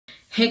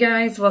Hey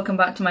guys, welcome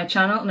back to my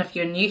channel, and if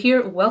you're new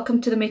here, welcome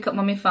to the Makeup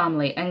Mummy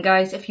family. And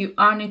guys, if you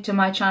are new to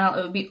my channel,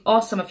 it would be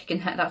awesome if you can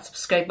hit that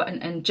subscribe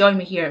button and join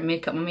me here at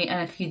Makeup Mummy.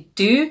 And if you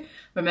do,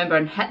 remember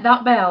and hit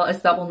that bell,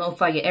 as that will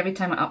notify you every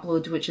time I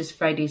upload, which is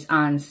Fridays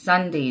and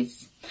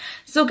Sundays.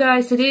 So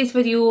guys, today's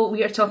video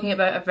we are talking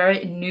about a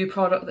very new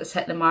product that's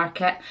hit the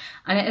market,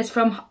 and it is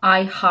from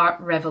I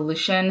Heart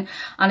Revolution,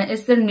 and it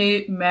is their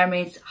new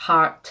Mermaid's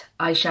Heart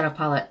eyeshadow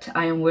palette.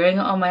 I am wearing it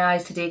on my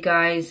eyes today,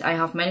 guys. I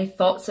have many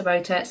thoughts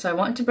about it, so I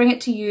wanted to bring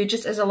it to you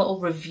just as a little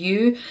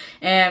review,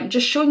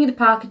 just showing you the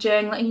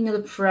packaging, letting you know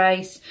the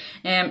price,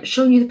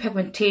 showing you the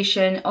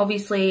pigmentation,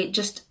 obviously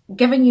just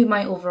giving you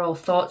my overall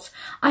thoughts.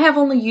 I have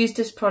only used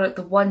this product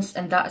once,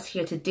 and that is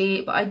here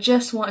today, but I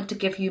just wanted to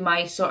give you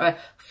my sort of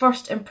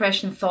first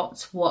impression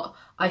thoughts, what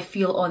I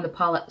feel on the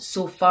palette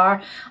so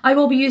far. I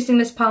will be using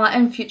this palette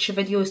in future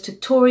videos,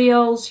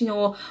 tutorials, you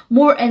know,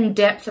 more in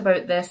depth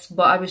about this,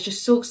 but I was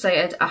just so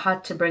excited I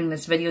had to bring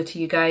this video to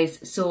you guys.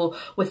 So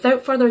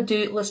without further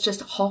ado, let's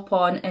just hop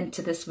on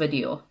into this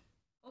video.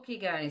 Okay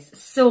guys,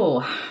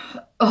 so,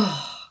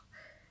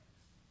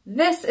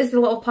 this is the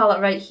little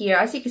palette right here.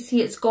 As you can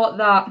see, it's got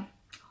that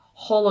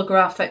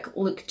holographic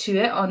look to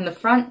it on the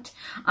front,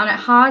 and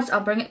it has,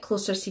 I'll bring it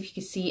closer so if you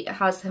can see, it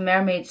has the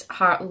Mermaid's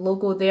Heart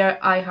logo there,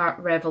 I Heart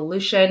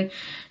Revolution.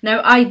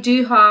 Now I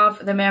do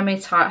have the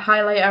Mermaid's Heart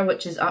highlighter,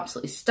 which is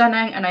absolutely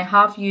stunning, and I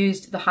have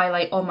used the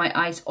highlight on my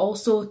eyes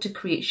also to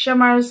create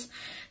shimmers.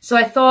 So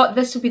I thought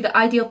this would be the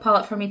ideal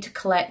palette for me to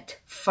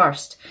collect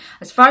first.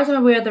 As far as I'm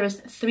aware, there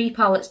is 3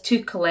 palettes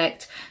to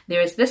collect.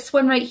 There is this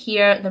one right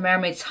here, the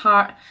Mermaid's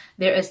Heart,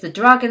 there is the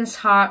Dragon's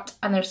Heart,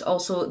 and there's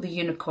also the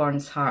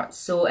Unicorn's Heart.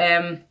 So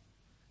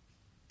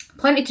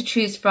plenty to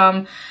choose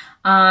from,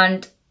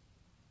 and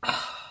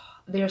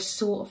they're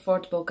so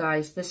affordable,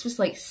 guys. This was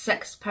like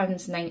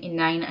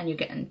 £6.99 and you're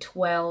getting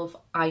 12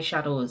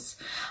 eyeshadows.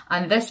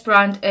 And this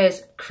brand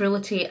is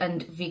cruelty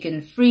and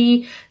vegan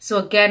free. So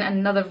again,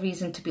 another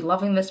reason to be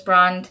loving this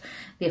brand.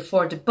 The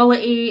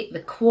affordability,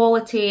 the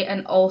quality,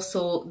 and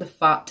also the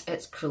fact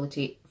it's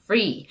cruelty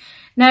free.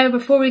 Now,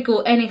 before we go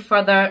any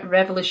further,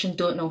 Revolution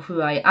don't know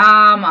who I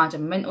am.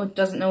 Adam Minto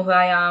doesn't know who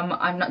I am.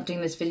 I'm not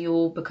doing this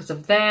video because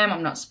of them.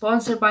 I'm not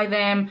sponsored by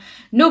them.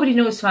 Nobody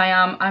knows who I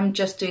am. I'm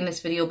just doing this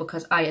video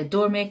because I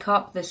adore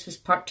makeup. This was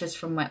purchased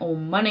from my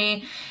own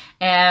money.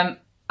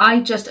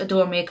 I just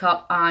adore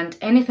makeup, and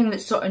anything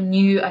that's sort of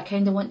new, I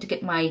kind of want to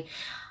get my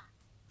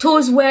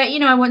toes wet, you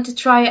know, I want to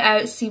try it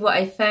out, see what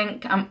I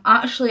think. I'm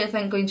actually, I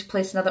think, going to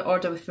place another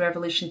order with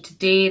Revolution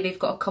today. They've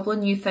got a couple of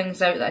new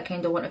things out that I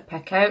kind of want to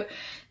pick out.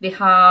 They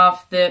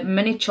have the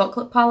mini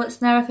chocolate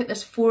palettes now. I think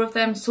there's 4 of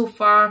them so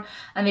far,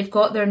 and they've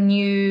got their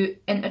new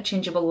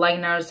interchangeable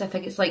liners. I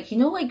think it's like, you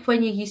know, like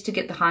when you used to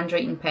get the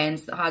handwriting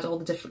pens that had all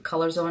the different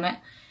colours on it.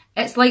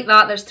 It's like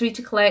that. There's 3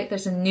 to collect.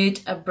 There's a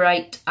nude, a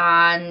bright,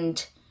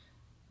 and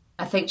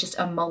I think just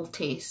a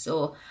multi.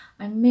 So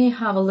I may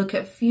have a look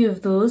at a few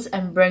of those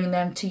and bring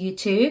them to you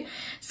too.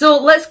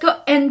 So let's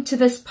go into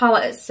this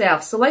palette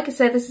itself. So like I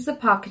said, this is the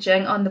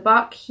packaging. On the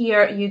back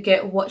here, you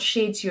get what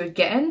shades you're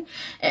getting.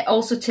 It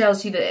also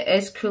tells you that it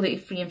is cruelty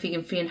free and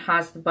vegan free and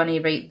has the bunny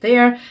right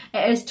there.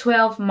 It is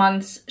 12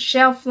 months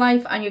shelf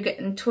life, and you're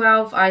getting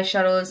 12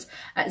 eyeshadows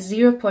at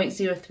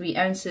 0.03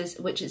 ounces,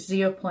 which is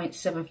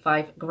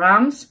 0.75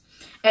 grams.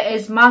 It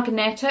is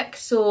magnetic,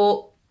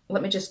 so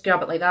let me just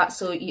grab it like that.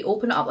 So you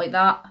open it up like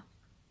that,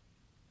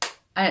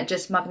 and it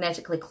just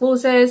magnetically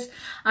closes.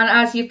 And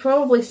as you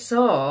probably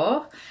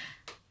saw,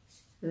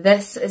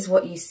 this is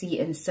what you see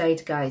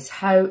inside, guys.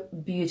 How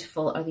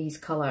beautiful are these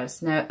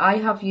colours? Now, I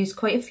have used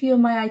quite a few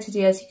on my eye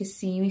today, as you can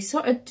see. We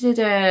sort of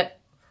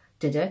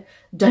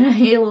done a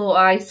halo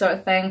eye sort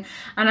of thing,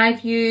 and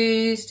I've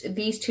used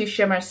these 2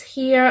 shimmers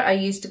here. I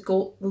used the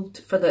gold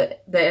for the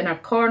inner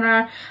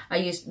corner. I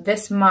used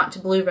this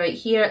matte blue right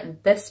here,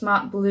 this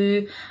matte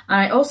blue,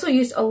 and I also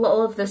used a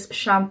little of this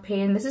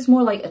champagne. This is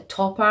more like a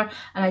topper,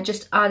 and I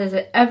just added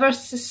it ever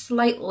so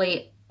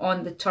slightly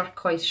on the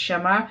turquoise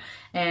shimmer.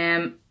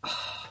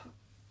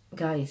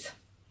 Guys,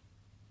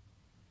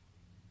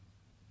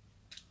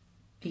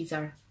 these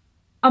are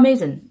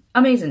amazing.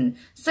 Amazing.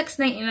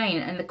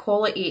 £6.99, and the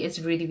quality is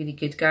really, really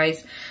good,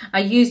 guys. I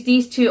used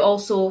these 2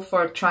 also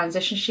for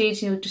transition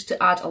shades, you know, just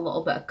to add a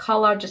little bit of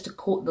colour, just to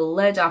coat the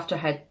lid after I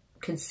had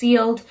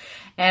concealed.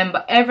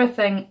 But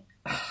everything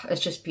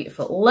is just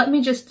beautiful. Let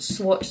me just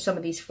swatch some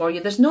of these for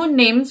you. There's no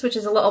names, which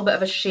is a little bit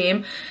of a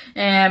shame,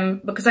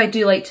 because I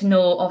do like to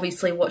know,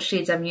 obviously, what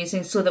shades I'm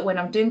using, so that when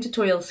I'm doing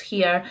tutorials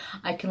here,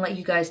 I can let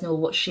you guys know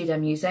what shade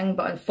I'm using.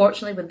 But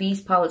unfortunately, with these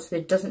palettes, there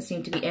doesn't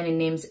seem to be any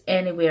names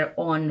anywhere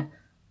on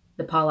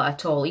the palette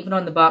at all. Even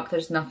on the back,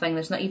 there's nothing.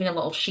 There's not even a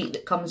little sheet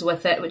that comes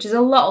with it, which is a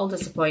little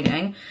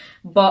disappointing,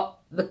 but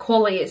the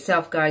quality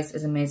itself, guys,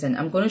 is amazing.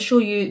 I'm going to show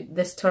you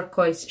this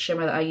turquoise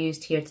shimmer that I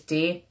used here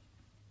today.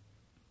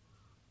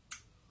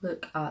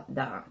 Look at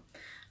that.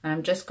 And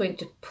I'm just going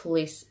to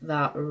place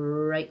that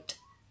right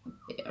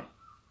there.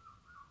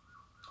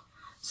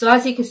 So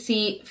as you can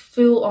see,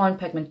 full on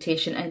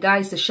pigmentation. And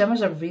guys, the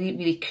shimmers are really,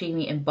 really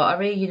creamy and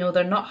buttery. You know,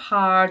 they're not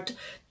hard.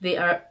 They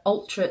are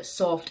ultra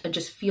soft and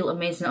just feel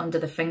amazing under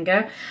the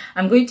finger.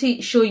 I'm going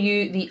to show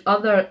you the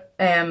other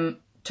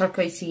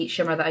turquoisey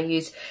shimmer that I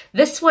use.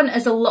 This one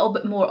is a little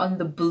bit more on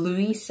the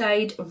bluey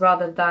side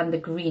rather than the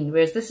green,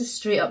 whereas this is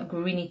straight up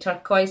greeny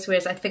turquoise,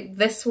 whereas I think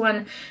this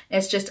one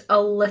is just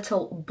a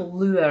little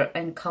bluer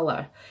in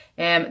colour.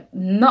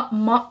 Not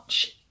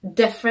much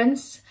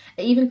difference.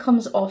 It even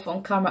comes off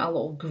on camera a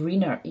little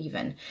greener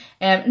even.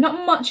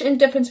 Not much in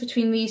difference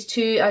between these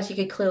two, as you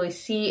can clearly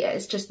see.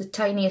 It's just the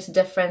tiniest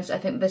difference. I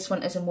think this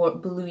one is a more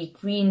bluey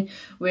green,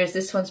 whereas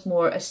this one's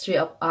more a straight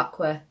up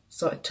aqua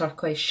sort of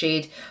turquoise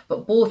shade,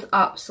 but both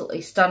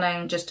absolutely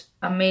stunning, just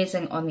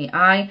amazing on the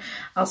eye.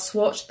 I'll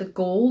swatch the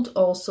gold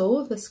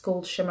also, this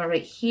gold shimmer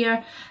right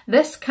here.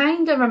 This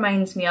kind of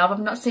reminds me of,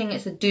 I'm not saying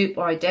it's a dupe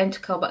or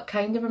identical, but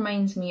kind of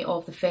reminds me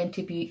of the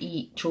Fenty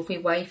Beauty Trophy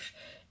Wife.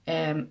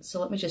 So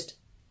let me just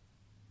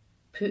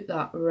put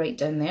that right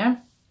down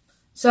there.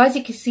 So as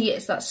you can see,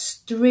 it's that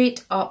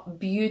straight up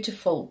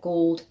beautiful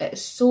gold. It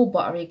is so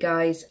buttery,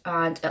 guys,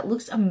 and it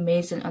looks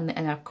amazing on the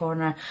inner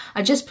corner.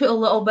 I just put a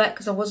little bit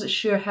because I wasn't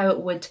sure how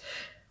it would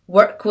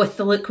work with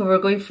the look we were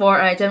going for,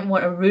 and I didn't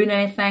want to ruin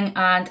anything.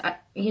 And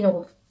you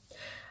know,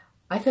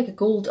 I think a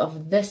gold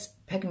of this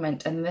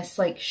pigment and this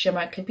like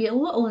shimmer could be a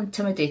little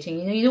intimidating.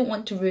 You know, you don't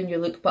want to ruin your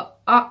look,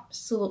 but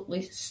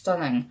absolutely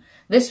stunning.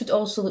 This would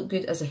also look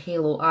good as a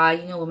halo eye,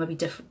 you know, with maybe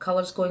different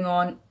colours going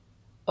on,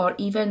 or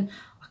even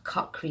a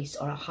cut crease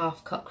or a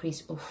half cut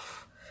crease.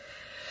 Oof.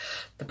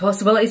 The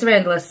possibilities are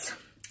endless.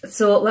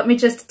 So let me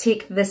just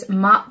take this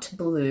matte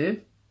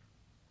blue.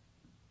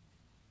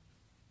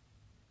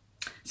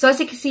 So as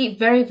you can see,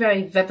 very,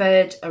 very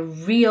vivid, a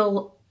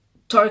real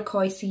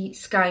turquoisey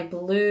sky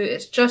blue.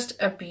 It's just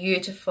a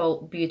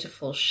beautiful,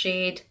 beautiful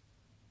shade.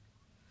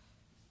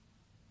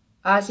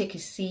 As you can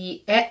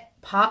see, it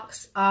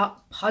packs a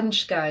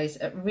punch, guys.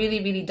 It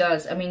really, really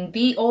does. I mean,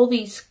 all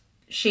these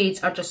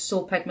shades are just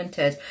so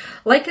pigmented.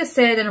 Like I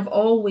said, and I've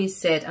always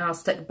said, and I'll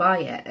stick by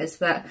it, is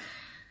that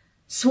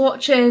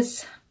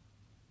swatches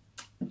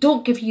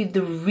don't give you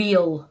the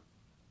real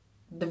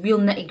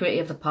nitty-gritty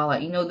of the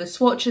palette. You know, the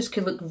swatches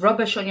could look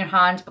rubbish on your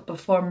hand but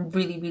perform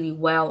really, really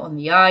well on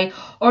the eye,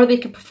 or they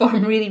could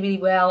perform really, really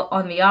well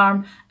on the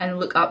arm and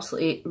look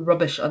absolutely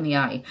rubbish on the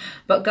eye.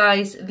 But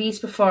guys, these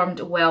performed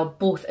well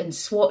both in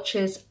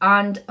swatches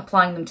and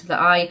applying them to the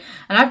eye.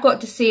 And I've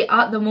got to say,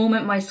 at the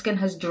moment my skin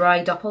has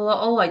dried up a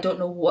little. I don't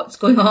know what's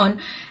going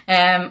on,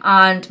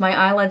 and my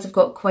eyelids have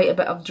got quite a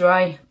bit of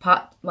dry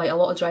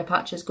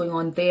patches going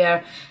on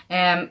there,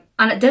 and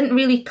it didn't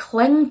really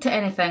cling to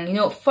anything. You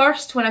know, at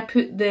first when I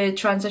put the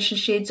transition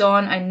shades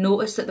on, I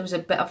noticed that there was a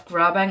bit of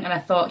grabbing, and I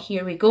thought,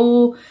 here we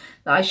go,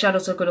 the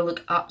eyeshadows are going to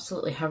look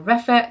absolutely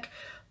horrific.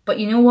 But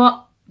you know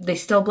what? They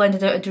still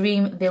blended out a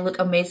dream. They look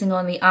amazing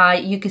on the eye.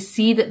 You can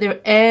see that there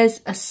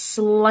is a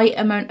slight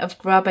amount of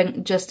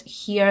grabbing just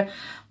here,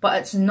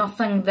 but it's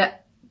nothing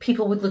that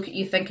people would look at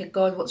you thinking,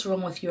 God, what's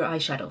wrong with your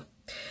eyeshadow?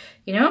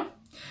 You know?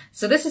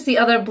 So this is the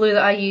other blue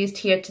that I used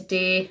here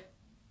today.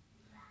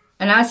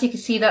 And as you can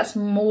see, that's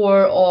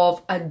more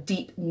of a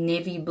deep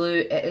navy blue.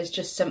 It is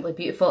just simply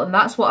beautiful. And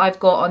that's what I've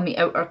got on the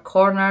outer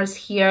corners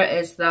here,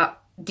 is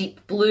that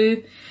deep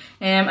blue.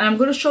 And I'm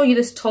going to show you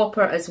this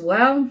topper as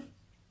well.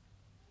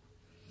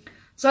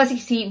 So as you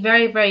can see,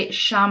 very, very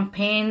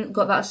champagne.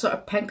 Got that sort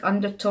of pink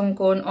undertone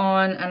going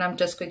on. And I'm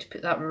just going to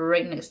put that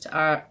right next to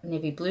our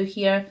navy blue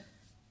here.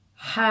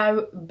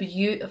 How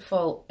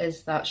beautiful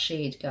is that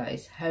shade,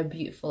 guys? How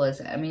beautiful is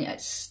it? I mean,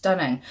 it's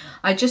stunning.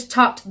 I just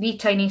tapped the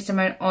tiniest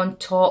amount on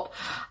top.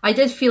 I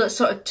did feel it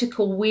sort of took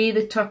away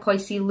the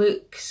turquoisey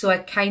look, so I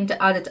kind of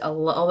added a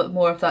little bit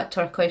more of that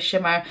turquoise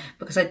shimmer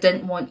because I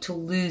didn't want to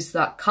lose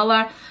that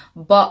colour.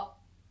 But,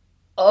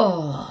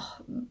 oh,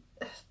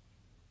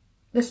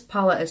 this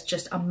palette is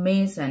just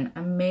amazing,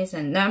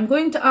 amazing. Now I'm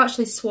going to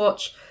actually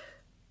swatch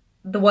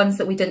the ones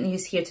that we didn't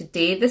use here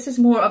today. This is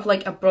more of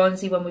like a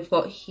bronzy one we've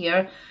got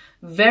here.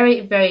 Very,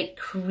 very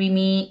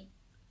creamy,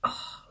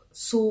 oh,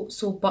 so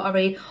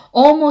buttery,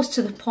 almost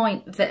to the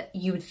point that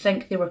you would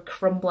think they were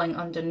crumbling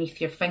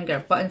underneath your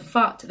finger. But in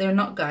fact, they're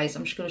not, guys.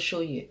 I'm just going to show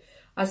you.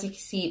 As you can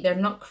see, they're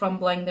not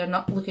crumbling, they're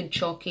not looking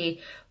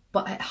chalky,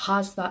 but it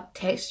has that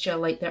texture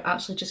like they're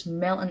actually just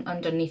melting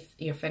underneath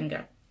your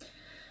finger.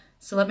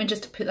 So let me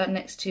just put that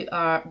next to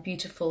our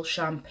beautiful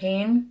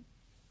champagne.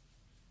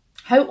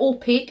 How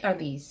opaque are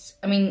these?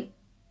 I mean,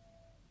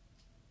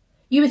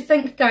 you would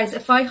think, guys,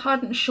 if I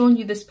hadn't shown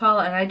you this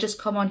palette and I just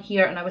come on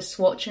here and I was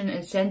swatching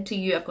and sent to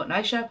you, I've got an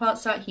eyeshadow palette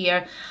sat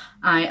here,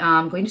 I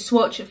am going to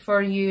swatch it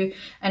for you,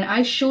 and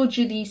I showed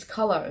you these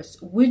colours,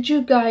 would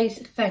you guys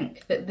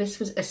think that this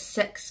was a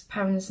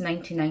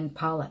 £6.99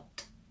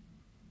 palette?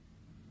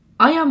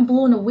 I am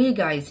blown away,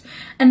 guys.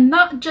 And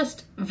that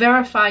just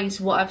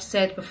verifies what I've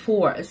said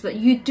before, is that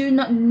you do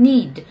not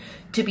need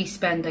to be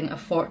spending a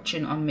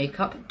fortune on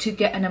makeup to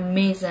get an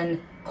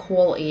amazing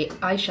quality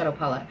eyeshadow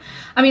palette.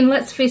 I mean,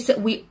 let's face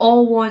it, we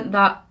all want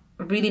that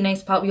really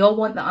nice palette. We all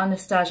want the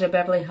Anastasia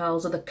Beverly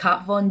Hills or the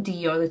Kat Von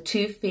D or the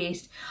Too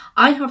Faced.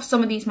 I have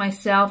some of these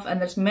myself,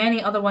 and there's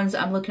many other ones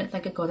that I'm looking at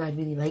thinking, God, I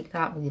really like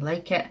that, really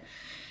like it.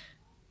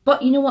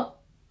 But you know what?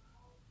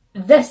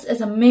 This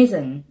is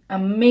amazing,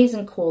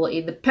 amazing quality.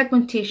 The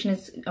pigmentation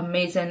is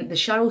amazing. The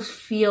shadows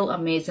feel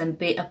amazing.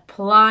 They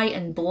apply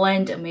and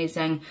blend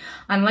amazing.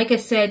 And like I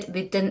said,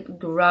 they didn't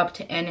grab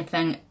to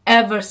anything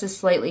ever so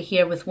slightly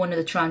here with one of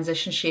the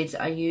transition shades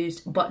that I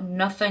used, but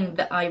nothing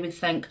that I would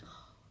think,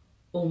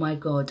 oh my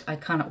God, I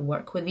cannot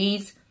work with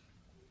these.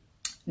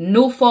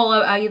 No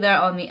fallout either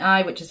on the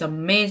eye, which is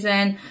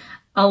amazing.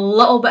 A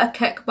little bit of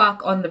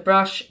kickback on the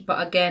brush,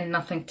 but again,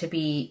 nothing to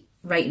be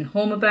writing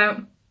home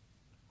about.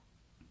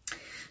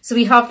 So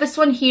we have this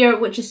one here,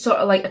 which is sort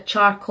of like a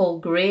charcoal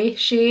grey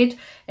shade.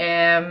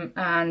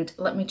 And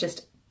let me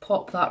just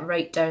pop that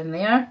right down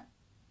there.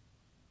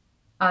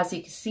 As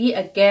you can see,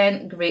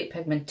 again, great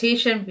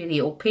pigmentation, really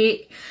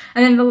opaque.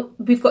 And then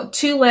we've got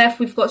two left.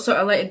 We've got sort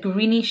of like a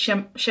greeny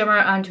shimmer,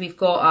 and we've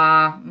got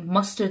a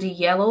mustardy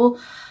yellow.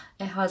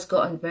 It has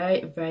gotten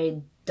very,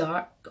 very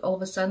dark all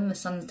of a sudden. The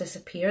sun's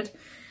disappeared.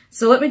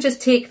 So let me just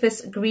take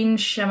this green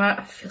shimmer.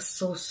 It feels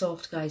so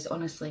soft, guys,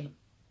 honestly.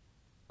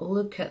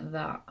 Look at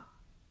that.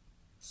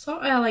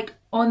 Sort of like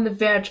on the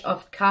verge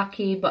of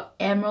khaki, but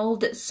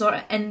emerald. It's sort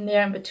of in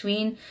there in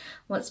between.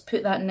 Let's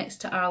put that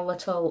next to our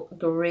little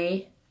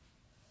grey.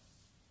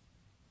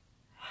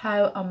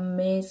 How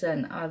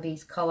amazing are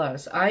these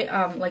colours? I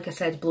am, like I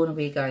said, blown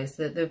away, guys.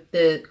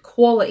 The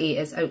quality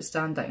is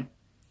outstanding.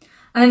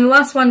 And then the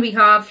last one we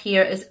have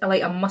here is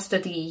like a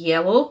mustardy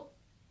yellow,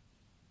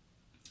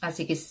 as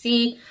you can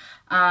see.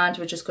 And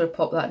we're just going to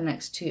pop that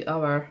next to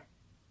our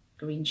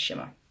green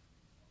shimmer.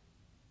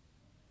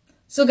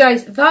 So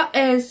guys, that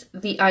is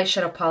the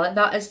eyeshadow palette.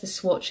 That is the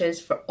swatches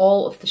for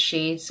all of the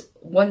shades,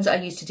 ones that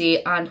I used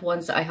today and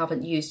ones that I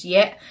haven't used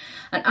yet.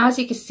 And as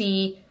you can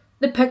see,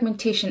 the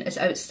pigmentation is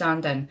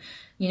outstanding.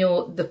 You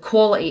know, the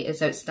quality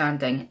is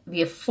outstanding.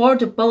 The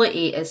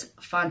affordability is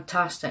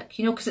fantastic,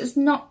 you know, because it's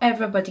not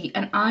everybody,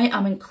 and I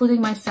am including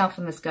myself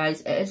in this,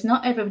 guys. It is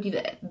not everybody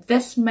that at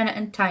this minute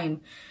in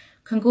time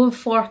can go and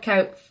fork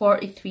out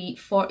 43,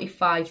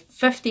 45,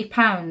 50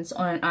 pounds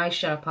on an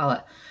eyeshadow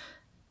palette.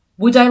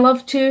 Would I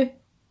love to?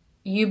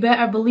 You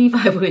better believe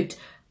I would,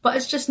 but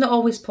it's just not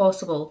always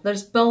possible.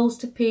 There's bills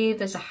to pay,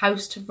 there's a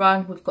house to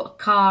run, we've got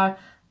a car,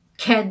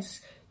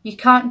 kids. You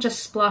can't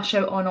just splash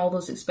out on all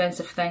those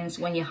expensive things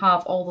when you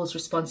have all those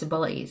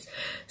responsibilities.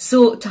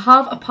 So to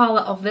have a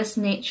palette of this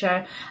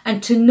nature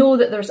and to know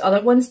that there's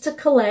other ones to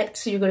collect,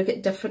 so you're going to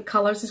get different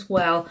colours as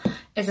well,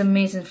 is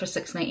amazing for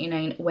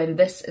 £6.99 when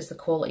this is the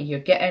quality you're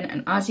getting.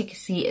 And as you can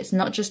see, it's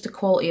not just the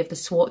quality of the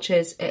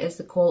swatches, it is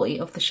the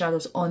quality of the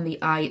shadows on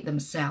the eye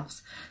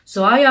themselves.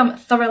 So I am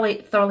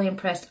thoroughly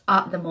impressed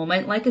at the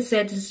moment. Like I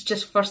said, this is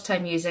just first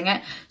time using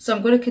it, so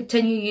I'm going to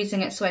continue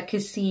using it so I can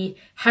see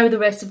how the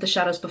rest of the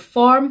shadows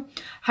perform,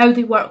 how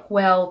they work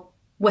well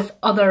with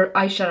other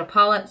eyeshadow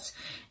palettes.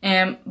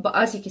 But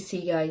as you can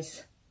see,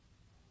 guys,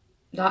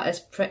 that is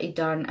pretty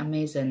darn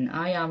amazing.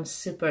 I am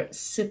super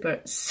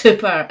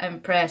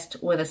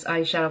impressed with this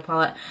eyeshadow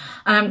palette,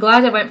 and I'm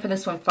glad I went for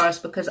this one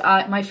first because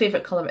my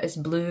favourite colour is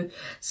blue.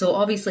 So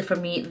obviously for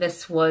me,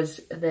 this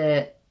was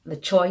the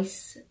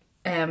choice.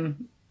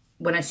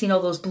 When I seen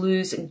all those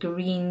blues and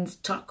greens,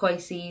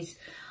 turquoises,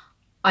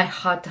 I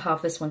had to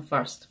have this one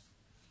first.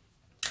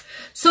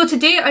 So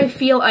today I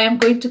feel I am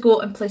going to go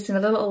and place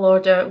another little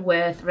order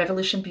with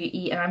Revolution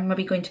Beauty, and I'm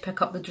maybe going to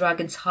pick up the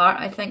Dragon's Heart.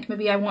 I think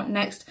maybe I want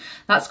next.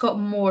 That's got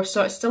more,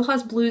 so it still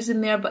has blues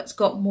in there, but it's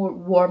got more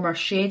warmer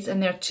shades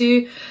in there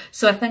too.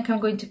 So I think I'm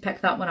going to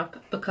pick that one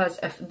up, because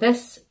if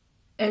this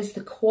is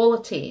the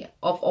quality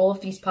of all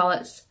of these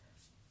palettes,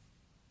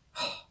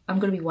 I'm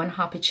going to be one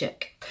happy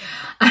chick.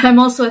 And I'm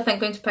also, I think,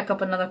 going to pick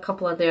up another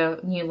couple of their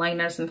new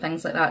liners and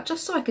things like that,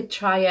 just so I could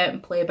try out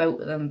and play about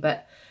with them.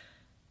 But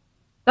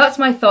that's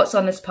my thoughts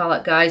on this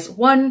palette, guys.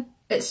 One,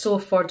 it's so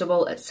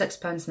affordable at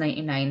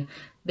 £6.99.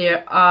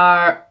 There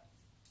are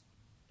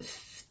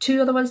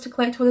two other ones to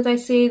collect. What did I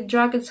say?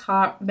 Dragon's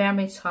Heart,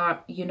 Mermaid's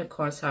Heart,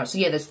 Unicorn's Heart. So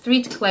yeah, there's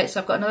 3 to collect,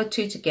 so I've got another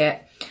 2 to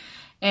get.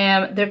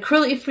 They're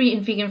cruelty-free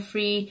and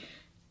vegan-free.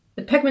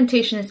 The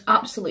pigmentation is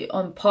absolutely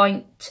on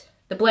point.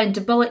 The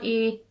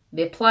blendability,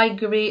 they apply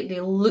great,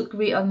 they look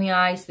great on the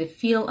eyes, they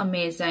feel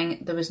amazing.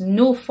 There was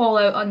no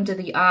fallout under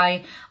the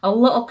eye, a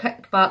little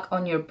kickback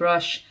on your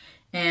brush.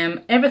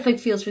 Everything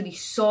feels really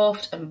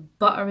soft and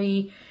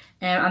buttery,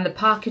 and the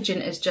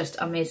packaging is just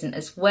amazing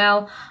as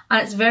well.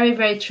 And it's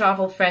very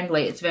travel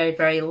friendly. It's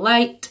very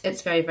light,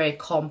 it's very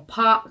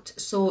compact,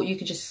 so you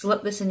can just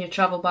slip this in your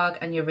travel bag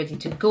and you're ready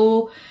to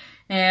go.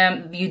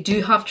 You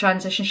do have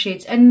transition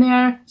shades in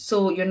there,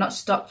 so you're not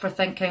stuck for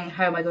thinking,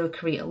 how am I going to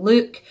create a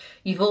look?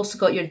 You've also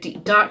got your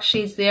deep dark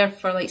shades there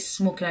for like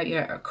smoking out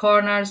your outer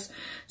corners.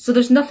 So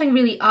there's nothing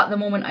really at the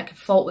moment I can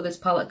fault with this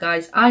palette,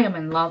 guys. I am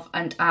in love,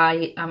 and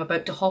I am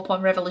about to hop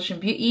on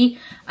Revolution Beauty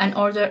and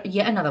order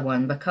yet another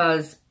one,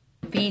 because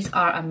these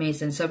are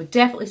amazing. So I would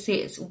definitely say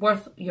it's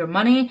worth your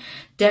money.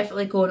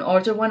 Definitely go and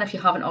order one if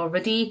you haven't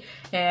already.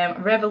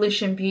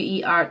 Revolution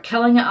Beauty are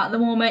killing it at the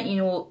moment. You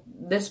know,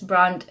 this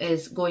brand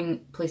is going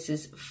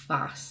places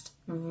fast,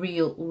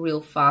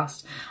 real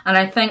fast. And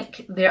I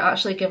think they're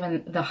actually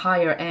giving the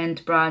higher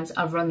end brands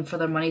a run for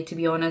their money, to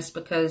be honest,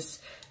 because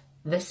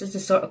this is the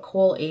sort of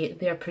quality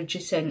they're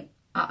producing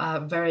at a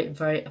very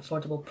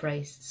affordable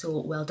price. So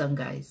well done,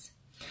 guys.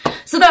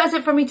 So that is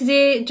it for me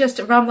today. Just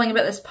rambling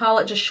about this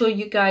palette, just show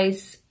you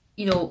guys,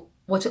 you know,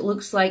 what it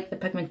looks like, the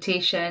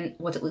pigmentation,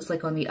 what it looks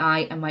like on the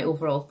eye, and my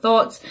overall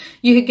thoughts.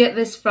 You could get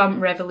this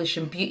from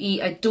Revolution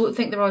Beauty. I don't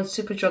think they're on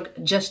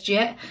Superdrug just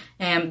yet.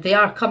 They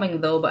are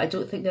coming though, but I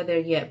don't think they're there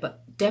yet.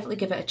 But definitely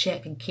give it a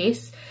check in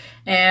case.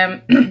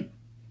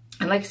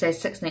 And like I said,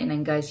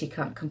 $6.99, guys, you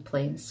can't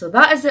complain. So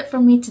that is it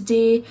from me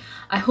today.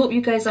 I hope you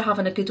guys are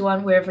having a good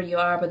one wherever you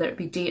are, whether it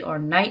be day or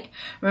night.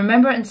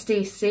 Remember and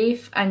stay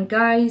safe. And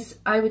guys,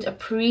 I would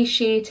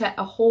appreciate it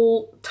a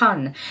whole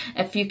ton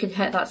if you could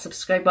hit that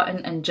subscribe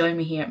button and join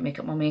me here at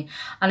Makeup Mummy.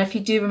 And if you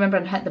do, remember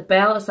and hit the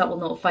bell, as that will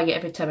notify you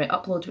every time I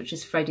upload, which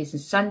is Fridays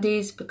and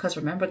Sundays. Because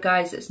remember,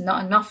 guys, it's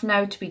not enough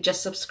now to be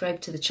just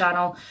subscribed to the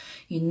channel.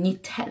 You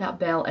need to hit that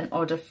bell in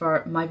order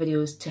for my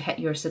videos to hit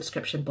your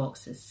subscription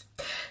boxes.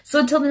 So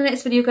until the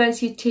next video,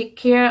 guys, you take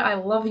care. I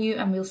love you,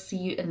 and we'll see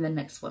you in the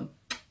next one.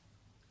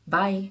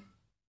 Bye.